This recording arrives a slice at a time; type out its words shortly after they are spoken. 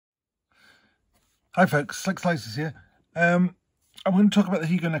Hi folks, Slick Slices here. I'm going to talk about the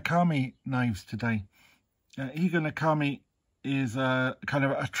Higonokami knives today. Higonokami is a kind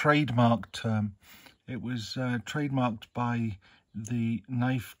of a trademark term. It was trademarked by the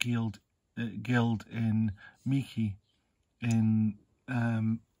knife guild in Miki in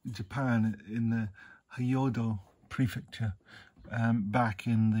Japan, in the Hyodo prefecture, back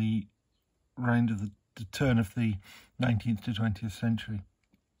in the round of the turn of the 19th to 20th century.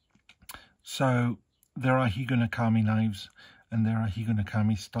 So there are Higonokami knives and there are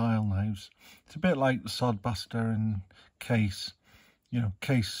Higonokami style knives. It's a bit like the Sodbuster and Case. You know,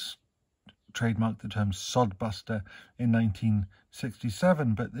 Case trademarked the term Sodbuster in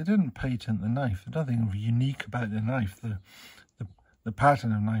 1967, but they didn't patent the knife. There's nothing unique about the knife. The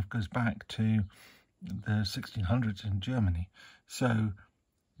pattern of knife goes back to the 1600s in Germany. So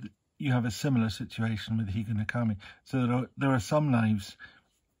you have a similar situation with Higonokami. So there are some knives,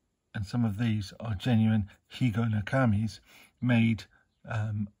 and some of these are genuine Higonokamis made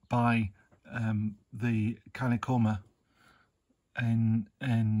by the Kanekoma in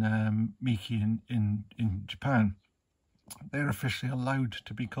Miki in Japan. They're officially allowed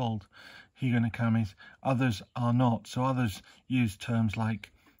to be called Higonokamis. Others are not. So others use terms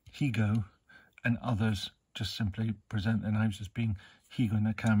like Higo, and others just simply present their knives as being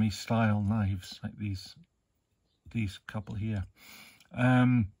Higonokami style knives, like these couple here.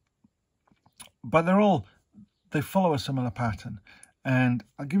 But they follow a similar pattern, and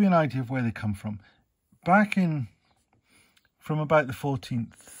I'll give you an idea of where they come from. From about the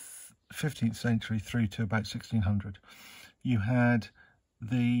 15th century through to about 1600, you had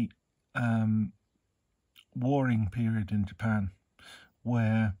the warring period in Japan,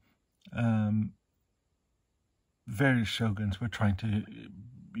 where various shoguns were trying to,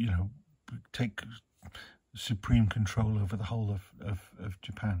 take supreme control over the whole of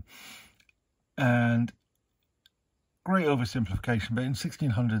Japan. And great oversimplification, but in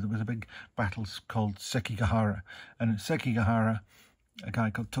 1600 there was a big battle called Sekigahara, and at Sekigahara a guy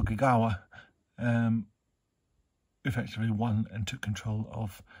called Tokugawa effectively won and took control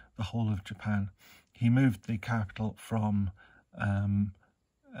of the whole of Japan. He moved the capital from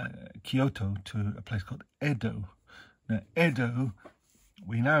Kyoto to a place called Edo. Now Edo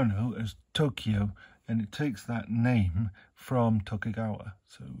we now know as Tokyo, and it takes that name from Tokugawa.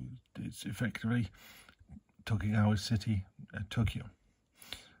 So it's effectively Tokugawa City, Tokyo.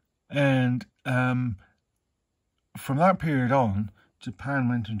 And from that period on, Japan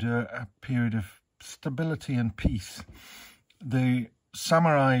went into a period of stability and peace. The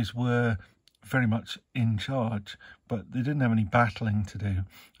samurais were very much in charge, but they didn't have any battling to do,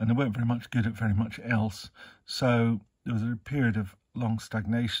 and they weren't very much good at very much else. So there was a period of long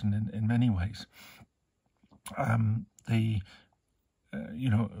stagnation in many ways. They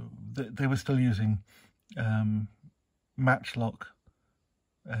were still using matchlock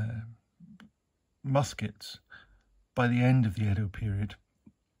muskets by the end of the Edo period,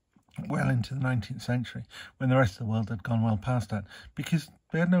 well into the 19th century, when the rest of the world had gone well past that, because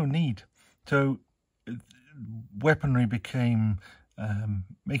they had no need. So weaponry became,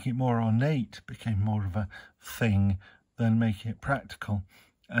 making it more ornate became more of a thing than making it practical.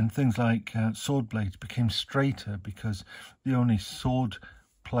 And things like sword blades became straighter, because the only sword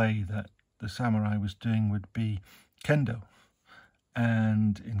play that the samurai was doing would be kendo.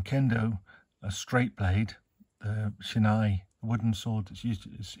 And in kendo, a straight blade, the shinai, wooden sword that's used,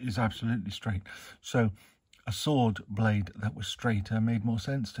 is absolutely straight. So a sword blade that was straighter made more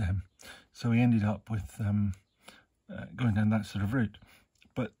sense to him. So he ended up with going down that sort of route.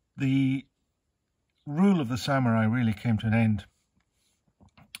 But the rule of the samurai really came to an end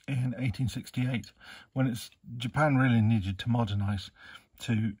in 1868, when Japan really needed to modernize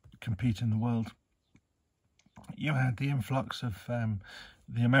to compete in the world. You had the influx of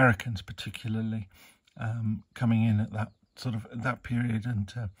the Americans, particularly, coming in at that period, and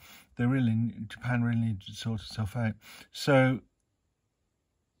Japan really needed to sort itself out. So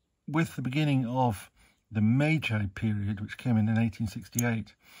with the beginning of the Meiji period, which came in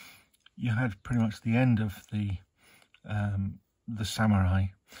 1868, you had pretty much the end of the samurai.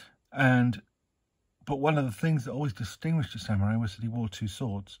 But one of the things that always distinguished a samurai was that he wore two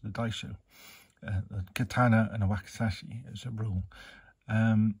swords, the daisho, a katana and a wakizashi as a rule.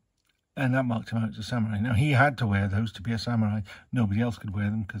 And that marked him out as a samurai. Now, he had to wear those to be a samurai. Nobody else could wear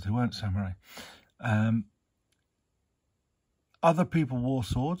them because they weren't samurai. Other people wore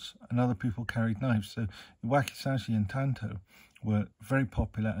swords and other people carried knives. So the wakizashi and tanto were very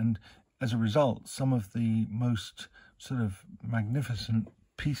popular, and as a result, some of the most sort of magnificent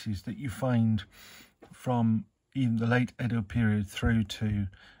pieces that you find from even the late Edo period through to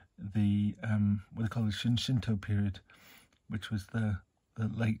the what they call the Shinto period, which was the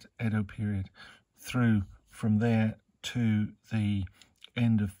late Edo period, through from there to the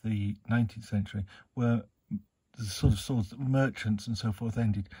end of the 19th century, were the sort of swords that merchants and so forth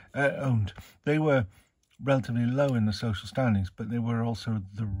owned. They were relatively low in the social standings, but they were also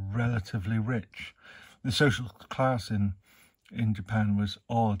the relatively rich. The social class in Japan was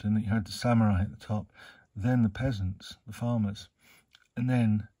odd in that you had the samurai at the top, then the peasants, the farmers, and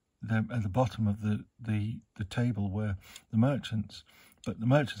then at the bottom of the table were the merchants. But the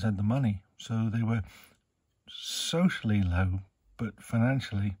merchants had the money, so they were socially low, but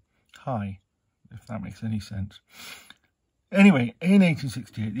financially high, if that makes any sense. Anyway, in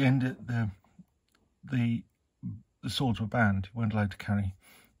 1868, the swords were banned. You weren't allowed to carry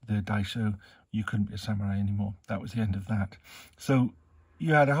the daisho. You couldn't be a samurai anymore. That was the end of that. So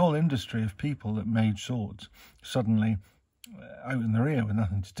you had a whole industry of people that made swords suddenly out in the rear with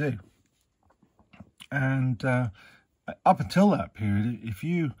nothing to do. And up until that period, if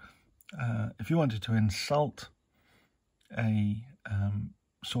you wanted to insult a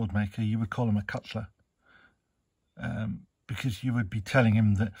sword maker, you would call him a cutler, because you would be telling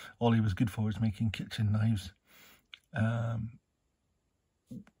him that all he was good for was making kitchen knives.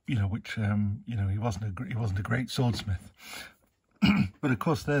 Which he wasn't a great swordsmith. But of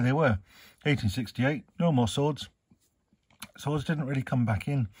course, there they were, 1868, no more swords. Swords didn't really come back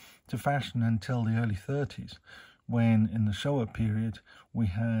in to fashion until the early 30s, when in the Showa period we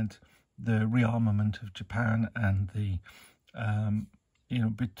had the rearmament of Japan, and the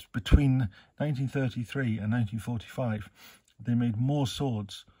between 1933 and 1945, they made more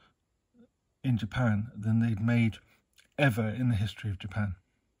swords in Japan than they'd made ever in the history of Japan.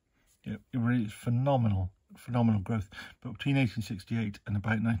 It really is phenomenal growth. But between 1868 and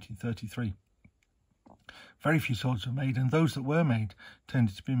about 1933, very few swords were made, and those that were made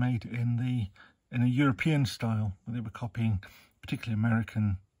tended to be made in a European style. They were copying particularly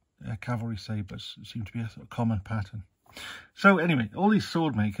American cavalry sabres. It seemed to be a sort of common pattern. So anyway, all these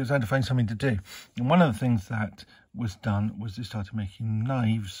sword makers had to find something to do, and one of the things that was done was they started making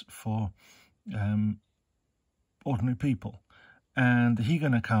knives for ordinary people. And the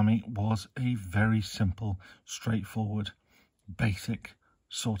Higonokami was a very simple, straightforward, basic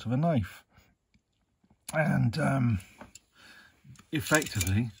sort of a knife. And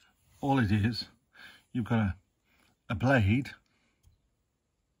effectively, all it is, you've got a blade.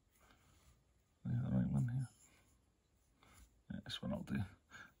 Is that the right one here? Yeah, this one I'll do.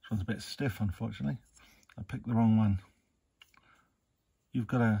 This one's a bit stiff, unfortunately. I picked the wrong one. You've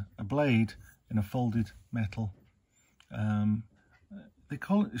got a blade in a folded metal. They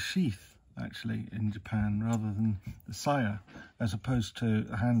call it a sheath, actually, in Japan, rather than the saya, as opposed to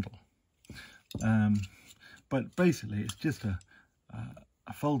a handle. But basically, it's just a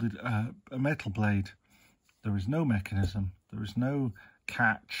folded a metal blade. There is no mechanism. There is no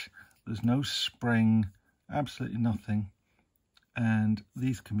catch. There's no spring. Absolutely nothing. And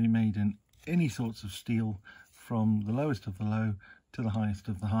these can be made in any sorts of steel, from the lowest of the low to the highest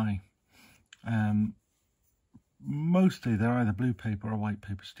of the high. Mostly they're either blue paper or white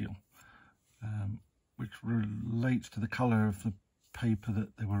paper steel, which relates to the colour of the paper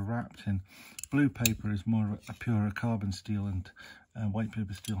that they were wrapped in. Blue paper is more a purer carbon steel, and white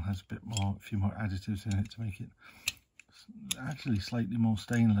paper steel has a few more additives in it to make it actually slightly more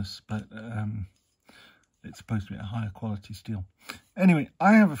stainless, but it's supposed to be a higher quality steel. Anyway,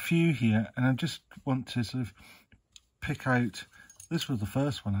 I have a few here, and I just want to sort of pick out. This was the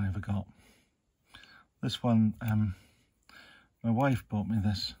first one I ever got. This one, my wife bought me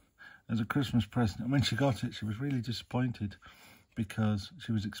this as a Christmas present, and when she got it, she was really disappointed because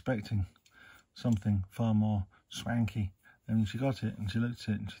she was expecting something far more swanky. And when she got it and she looked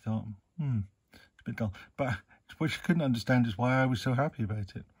at it and she thought, it's a bit dull. But what she couldn't understand is why I was so happy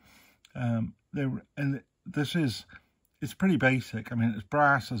about it. It's pretty basic. I mean, it's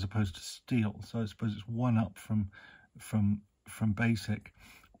brass as opposed to steel, so I suppose it's one up from basic,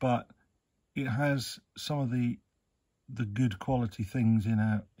 but it has some of the good quality things in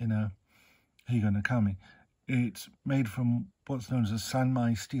a Higonokami. It's made from what's known as a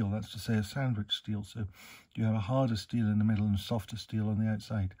sanmai steel, that's to say a sandwich steel. So you have a harder steel in the middle and softer steel on the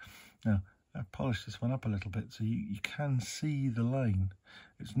outside. Now, I polished this one up a little bit so you can see the line.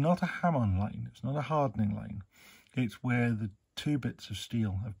 It's not a hamon line, it's not a hardening line. It's where the two bits of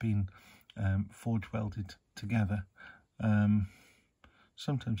steel have been forge welded together.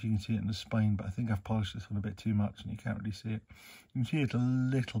 Sometimes you can see it in the spine, but I think I've polished this one a bit too much and you can't really see it. You can see it a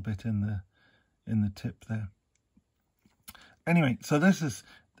little bit in the tip there. Anyway, so this is,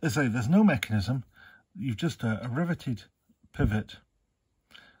 as I say, there's no mechanism. You've just a riveted pivot,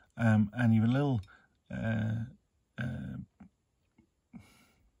 and even little, I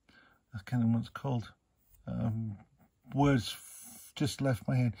can't remember what it's called, words just left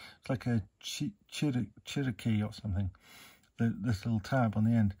my head. It's like a Cherokee or something, this little tab on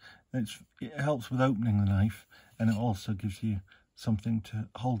the end. It helps with opening the knife, and it also gives you something to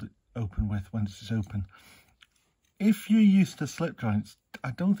hold it open with when it's open. If you're used to slip joints,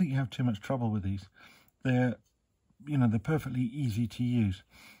 I don't think you have too much trouble with these. They're perfectly easy to use.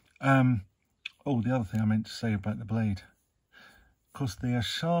 Oh, the other thing I meant to say about the blade, of course, they are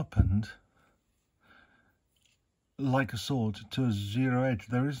sharpened like a sword to a zero edge.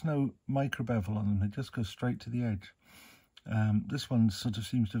 There is no micro bevel on them. They just go straight to the edge. This one sort of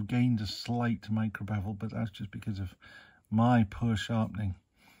seems to have gained a slight micro bevel, but that's just because of my poor sharpening.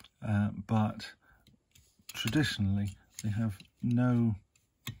 But traditionally, they have no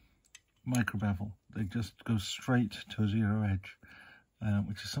micro bevel. They just go straight to a zero edge,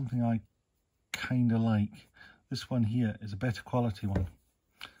 which is something I kind of like. This one here is a better quality one.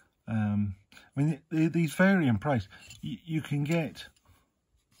 I mean, these vary in price. You can get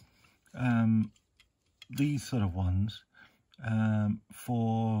these sort of ones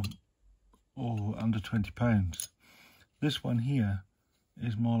for under £20. This one here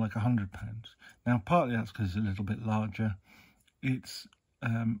is more like £100. Now, partly that's because it's a little bit larger. It's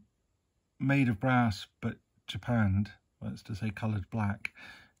made of brass, but japanned, that's to say coloured black.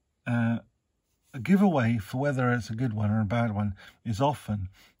 A giveaway for whether it's a good one or a bad one is often,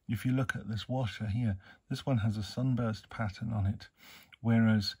 if you look at this washer here, this one has a sunburst pattern on it,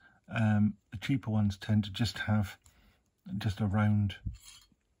 whereas the cheaper ones tend to just have a round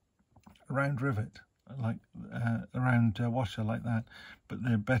rivet, like a round washer like that. But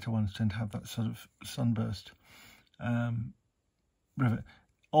the better ones tend to have that sort of sunburst rivet.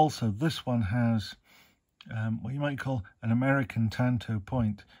 Also, this one has what you might call an American tanto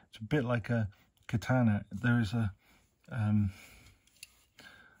point. It's a bit like a katana. There is a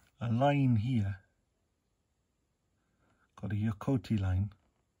line here called a yokoti line,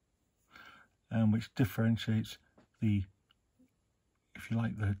 which differentiates the, if you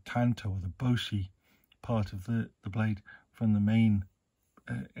like, the tanto or the boshi part of the blade from the main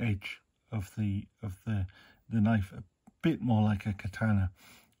edge of the knife. A bit more like a katana.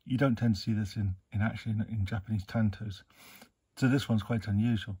 You don't tend to see this in Japanese tantos, so this one's quite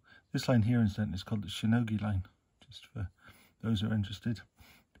unusual. This line here, incidentally, is called the shinogi line, just for those who are interested.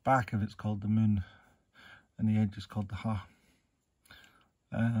 The back of it's called the mun, and the edge is called the ha.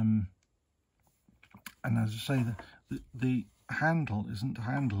 And as I say, the handle isn't a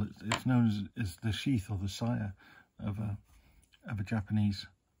handle; it's known as the sheath or the saya of a Japanese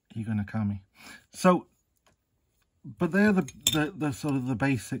Higonokami. So, but they're the sort of the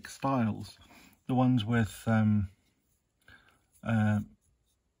basic styles, the ones with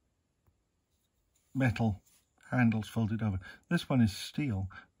metal handles folded over. This one is steel,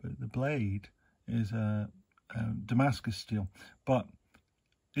 but the blade is a Damascus steel, but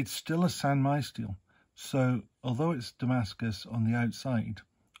it's still a Sanmai steel. So although it's Damascus on the outside,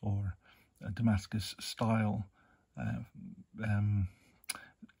 or a Damascus style,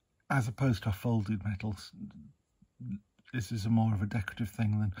 as opposed to folded metals, this is more of a decorative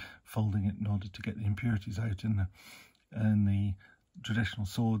thing than folding it in order to get the impurities out in the traditional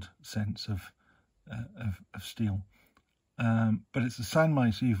sword sense of steel. But it's a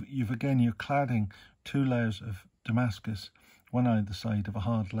Sanmai, so you're cladding 2 layers of Damascus, one either side of a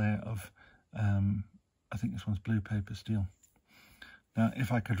hard layer of I think this one's blue paper steel. Now,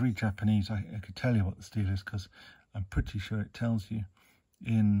 if I could read Japanese, I could tell you what the steel is, because I'm pretty sure it tells you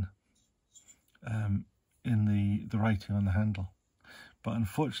in the writing on the handle. But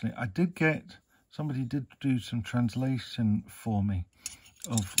unfortunately, somebody did do some translation for me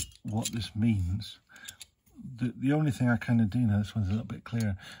of what this means. The only thing I kind of do now, this one's a little bit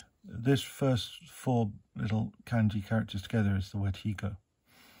clearer. This first 4 little kanji characters together is the word higo.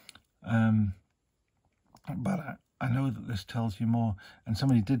 But I know that this tells you more, and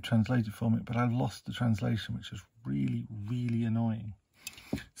somebody did translate it for me, but I've lost the translation, which is really, really annoying.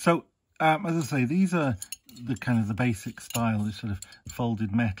 So, as I say, these are the kind of the basic style, this sort of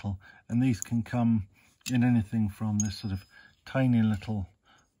folded metal, and these can come in anything from this sort of tiny little,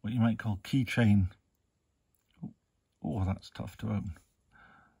 what you might call keychain. Oh, that's tough to open.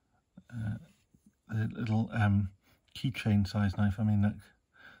 The little keychain size knife. I mean,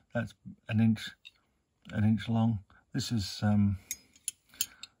 that's an inch long. This is sort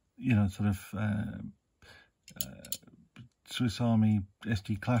of Swiss Army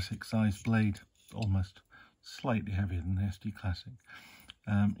SD Classic size blade, almost slightly heavier than the SD Classic.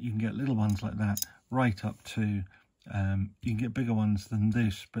 You can get little ones like that, right up to You can get bigger ones than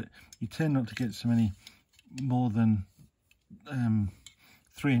this, but you tend not to get so many more than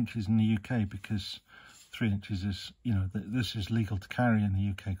 3 inches in the UK, because 3 inches is, you know, this is legal to carry in the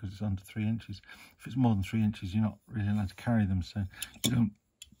UK because it's under 3 inches. If it's more than 3 inches, you're not really allowed to carry them, so you don't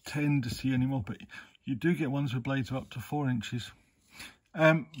tend to see any more, but you do get ones with blades of up to 4 inches.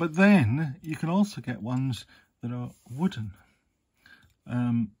 But then you can also get ones that are wooden.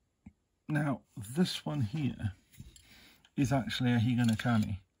 Now, this one here is actually a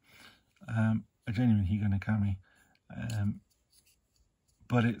Higonokami, a genuine Higonokami,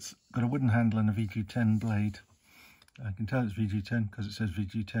 but it's got a wooden handle and a VG10 blade. I can tell it's VG10 because it says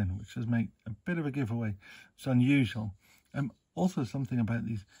VG10, which does make a bit of a giveaway. It's unusual. Also, something about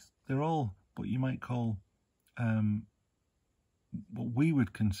these, they're all what you might call what we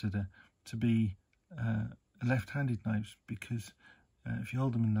would consider to be left-handed knives, because if you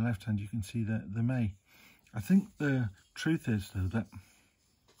hold them in the left hand, you can see the May. I think the truth is, though, that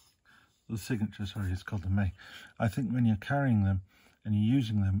the signature, sorry, is called the May. I think when you're carrying them and you're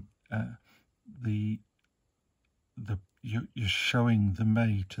using them, you're showing the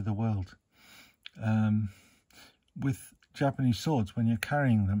May to the world. With Japanese swords, when you're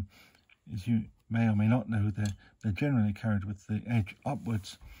carrying them, as you may or may not know, they're generally carried with the edge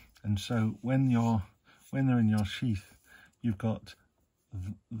upwards, and so when they're in your sheath, you've got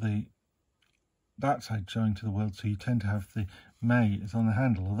that side showing to the world, so you tend to have the May is on the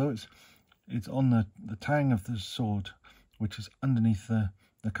handle, although it's on the tang of the sword, which is underneath the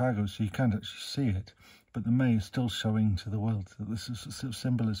cargo, so you can't actually see it, but the May is still showing to the world. So this is a sort of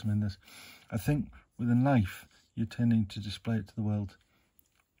symbolism in this. I think with a knife, you're tending to display it to the world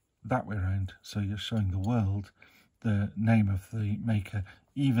that way around, so you're showing the world the name of the maker,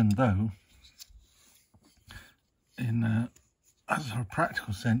 even though in a sort of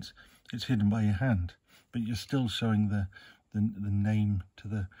practical sense it's hidden by your hand, but you're still showing the name to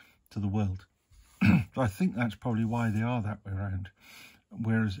the world. So I think that's probably why they are that way around,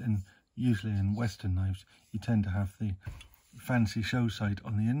 whereas usually in Western knives you tend to have the fancy show side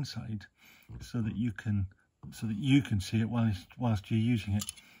on the inside, so that you can see it whilst you're using it.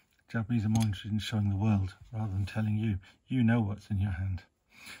 Japanese are more interested in showing the world rather than telling you know what's in your hand.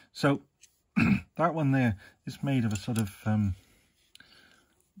 So that one there is made of a sort of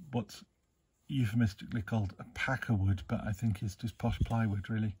what's euphemistically called a packer wood, but I think it's just posh plywood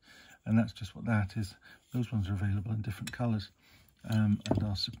really, and that's just what that is. Those ones are available in different colours and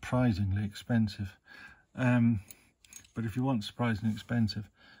are surprisingly expensive. But if you want surprisingly expensive,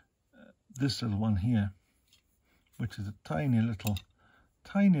 this little one here, which is a tiny little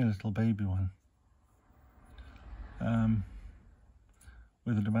baby one,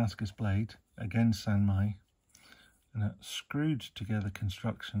 with a Damascus blade, again Sanmai, and a screwed together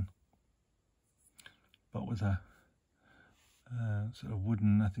construction, but with a sort of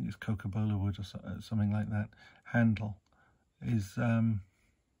wooden, I think it's Coca-Cola wood or something like that, handle, is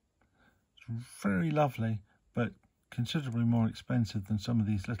very lovely, but considerably more expensive than some of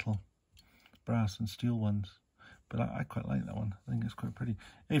these little brass and steel ones. But I quite like that one. I think it's quite pretty.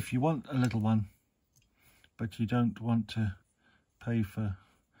 If you want a little one, but you don't want to pay for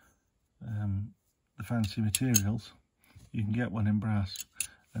the fancy materials, you can get one in brass,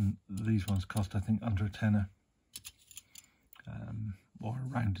 and these ones cost, I think, under a tenner, or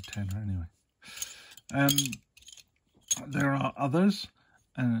around a tenner anyway. There are others,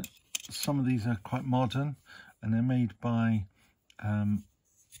 and some of these are quite modern, and they're made by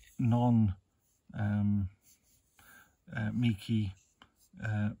Miki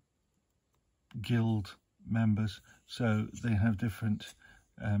guild members, so they have different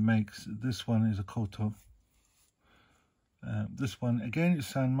makes. This one is a Koto. This one again is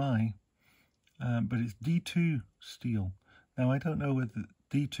Sanmai, but it's D2 steel. Now I don't know whether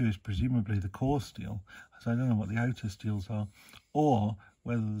D2 is presumably the core steel, so I don't know what the outer steels are, or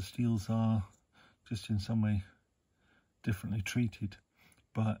whether the steels are just in some way differently treated,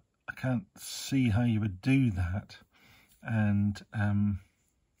 but I can't see how you would do that and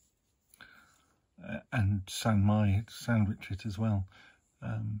sandwich it as well.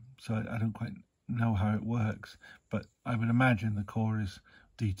 So I don't quite know how it works, but I would imagine the core is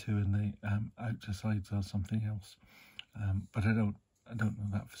D2 and the outer sides are something else. But I don't know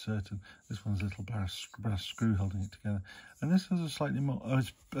that for certain. This one's a little brass screw holding it together, and this has a slightly more. Oh,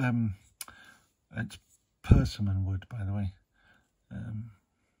 it's persimmon wood, by the way.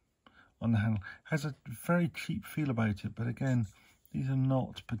 On the handle, has a very cheap feel about it, but again, these are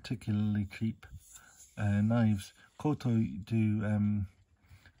not particularly cheap knives. Koto do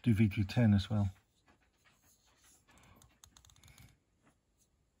VG10 as well,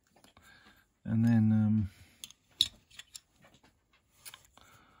 and then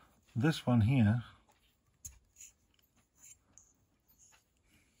This one here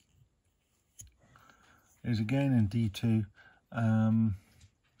is again in D2, and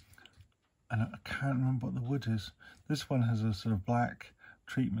I can't remember what the wood is. This one has a sort of black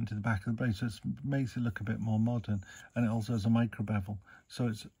treatment to the back of the blade, so it makes it look a bit more modern, and it also has a micro bevel, so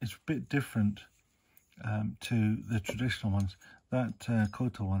it's a bit different to the traditional ones. That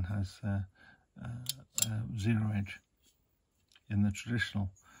Koto one has zero edge in the traditional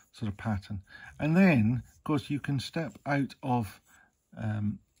sort of pattern. And then, of course, you can step out of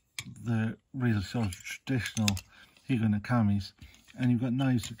the real sort of traditional Higonokamis, and you've got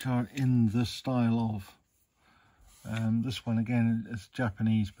knives which are in the style of this one. Again, it's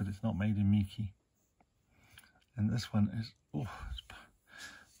Japanese, but it's not made in Miki. And this one is,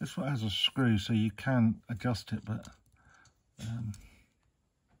 this one has a screw, so you can adjust it, but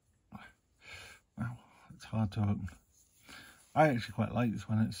wow, it's hard to open. I actually quite like this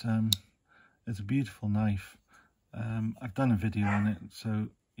one. It's a beautiful knife. I've done a video on it, so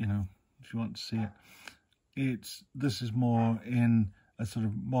you know, if you want to see it, this is more in a sort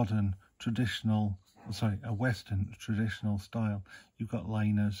of modern traditional, sorry, a Western traditional style. You've got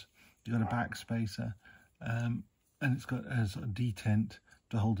liners, you've got a back spacer, and it's got a sort of detent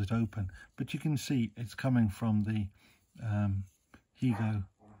to hold it open. But you can see it's coming from the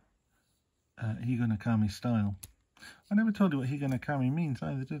Higonokami style. I never told you what Higonokami means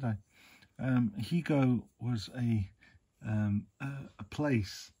either, did I? Higo was a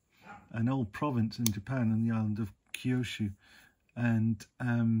place, an old province in Japan on the island of Kyushu, and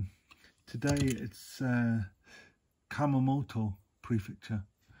today it's Kamamoto prefecture.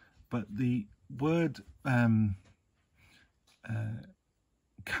 But the word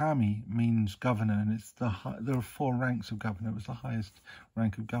Kami means governor, and it's there are 4 ranks of governor. It was the highest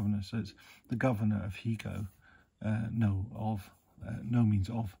rank of governor, so it's the governor of Higo. No means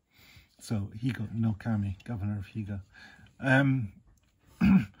of, so Higonokami, governor of Higo.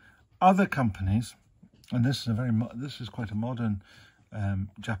 Other companies, and this is quite a modern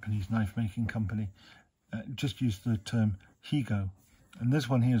Japanese knife making company, just use the term Higo, and this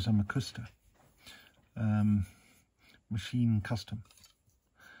one here is a Makusta, machine custom.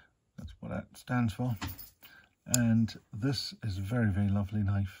 That's what that stands for. And this is a very, very lovely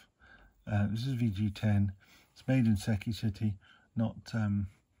knife. This is VG10. It's made in Seki City, not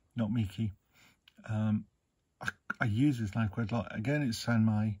Miki. I use this knife quite a lot. Again, it's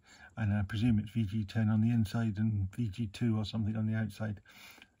Sanmai, and I presume it's VG10 on the inside and VG2 or something on the outside,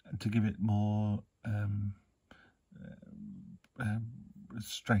 to give it more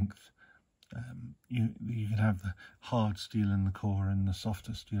strength. You can have the hard steel in the core and the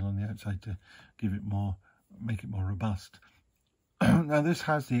softer steel on the outside to give it more, make it more robust. Now this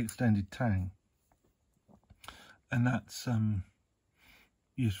has the extended tang, and that's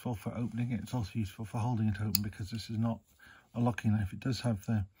useful for opening it. It's also useful for holding it open, because this is not a locking knife. It does have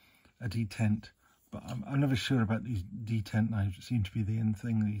a detent, but I'm never sure about these detent knives. It seems to be the in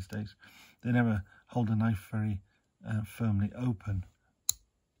thing these days. They never hold a knife very firmly open,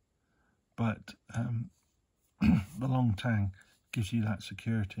 but the long tang gives you that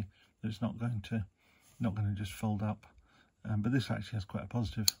security that it's not going to just fold up. But this actually has quite a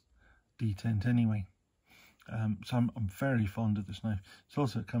positive detent anyway. So I'm very fond of this knife. It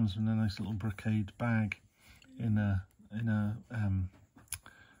also comes in a nice little brocade bag in a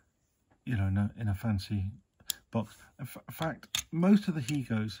fancy box. In fact, most of the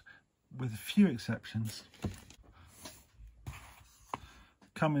Higos, with a few exceptions,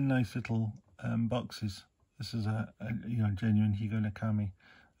 come in nice little boxes. This is a genuine Higonokami.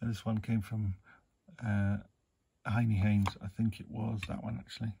 This one came from Heine Haynes, I think it was that one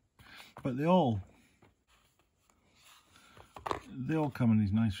actually. But they all come in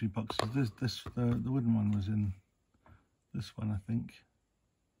these nice 3 boxes. The wooden one was in this one, I think.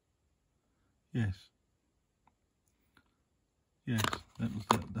 Yes,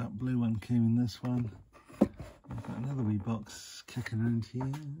 that blue one came in this one. I've got another wee box kicking around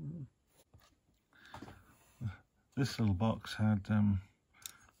here. This little box had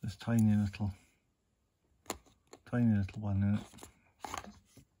this tiny little one in it.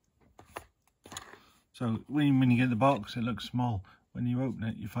 So when you get the box, it looks small. When you open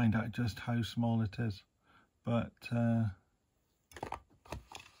it, you find out just how small it is. But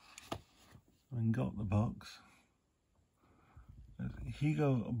when you got the box,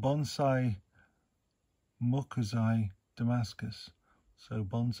 Higo Bonsai Mokuzai Damascus. So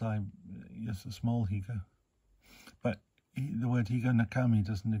bonsai is a small Higo, but the word Higonokami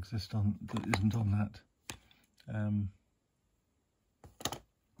isn't on that.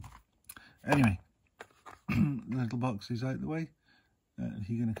 Anyway, the little box is out the way.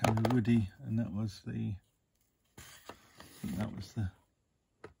 Higonokami Woody, and that was the,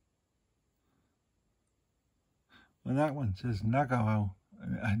 well, that one says Nagao,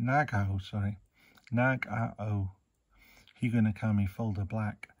 Nagao Higonokami Folder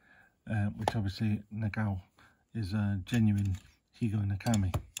Black, which obviously Nagao is a genuine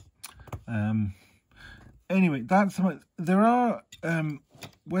Higonokami. Anyway, that's something. There are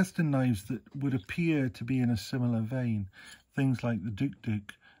Western knives that would appear to be in a similar vein, things like the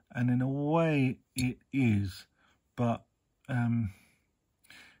Duk, and in a way it is, but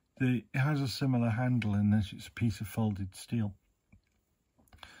it has a similar handle in that it's a piece of folded steel,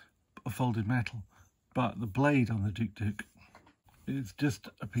 folded metal, but the blade on the Duk is just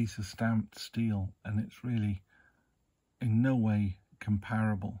a piece of stamped steel, and it's really in no way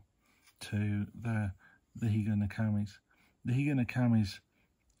comparable to the Higonokamis. The Higonokamis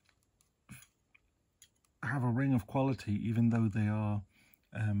have a ring of quality, even though they are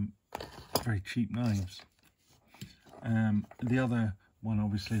very cheap knives. The other one,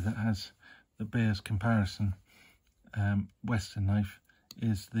 obviously, that bears comparison, Western knife,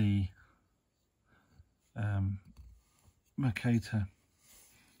 is the Makata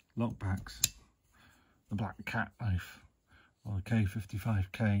lockbacks, the Black Cat knife, or the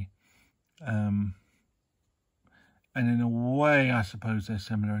K55K. And in a way, I suppose they're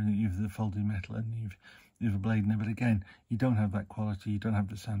similar, and you've the folded metal and you've a blade in it, but again, you don't have that quality, you don't have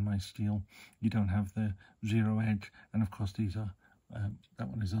the sandmai steel, you don't have the zero edge, and of course these are, that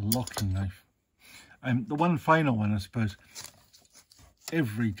one is a locking knife. The one final one, I suppose,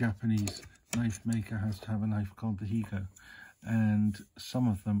 every Japanese knife maker has to have a knife called the Higo, and some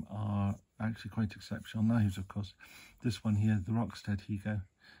of them are actually quite exceptional knives, of course. This one here, the Rockstead Higo,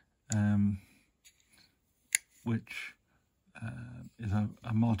 which is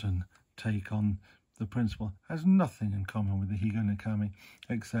a modern take on the principle, has nothing in common with the Higonokami,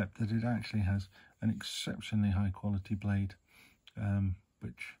 except that it actually has an exceptionally high quality blade,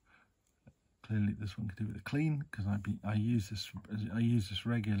 which clearly this one could do with a clean, because I use this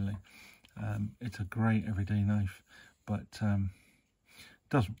regularly. It's a great everyday knife, but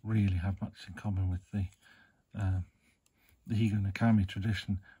doesn't really have much in common with the Higonokami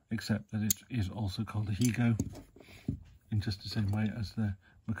tradition, except that it is also called a Higo, in just the same way as the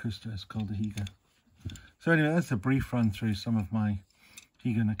Makusta is called a Higo. So anyway, that's a brief run through some of my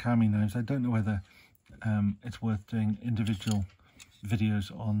Higonokami knives. I don't know whether it's worth doing individual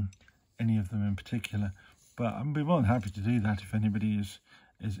videos on any of them in particular, but I'd be more than happy to do that if anybody is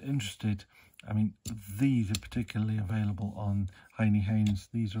interested. I mean, these are particularly available on Heine Haynes,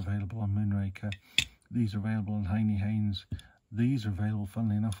 these are available on Moonraker, these are available on Heine Haynes, these are available,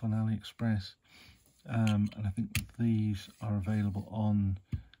 funnily enough, on AliExpress, and I think these are available on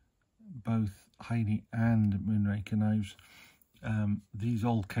both Heine and Moonraker knives. These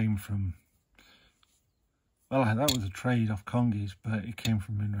all came from, well, that was a trade off Kongi's, but it came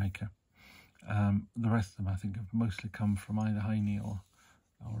from Moonraker. The rest of them, I think, have mostly come from either Heine or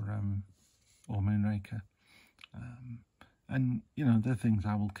Moonraker. And, you know, they're things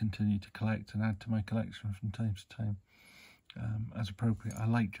I will continue to collect and add to my collection from time to time, as appropriate. I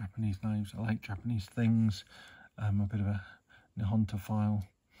like Japanese knives, I like Japanese things. I'm a bit of a Nihontophile.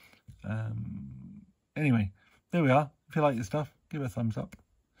 Anyway, there we are. If you like the stuff, give it a thumbs up.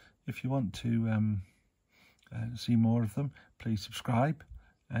 If you want to see more of them, please subscribe,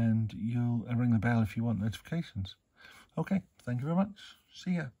 and you'll ring the bell if you want notifications. Okay, thank you very much.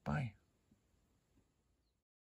 See ya. Bye.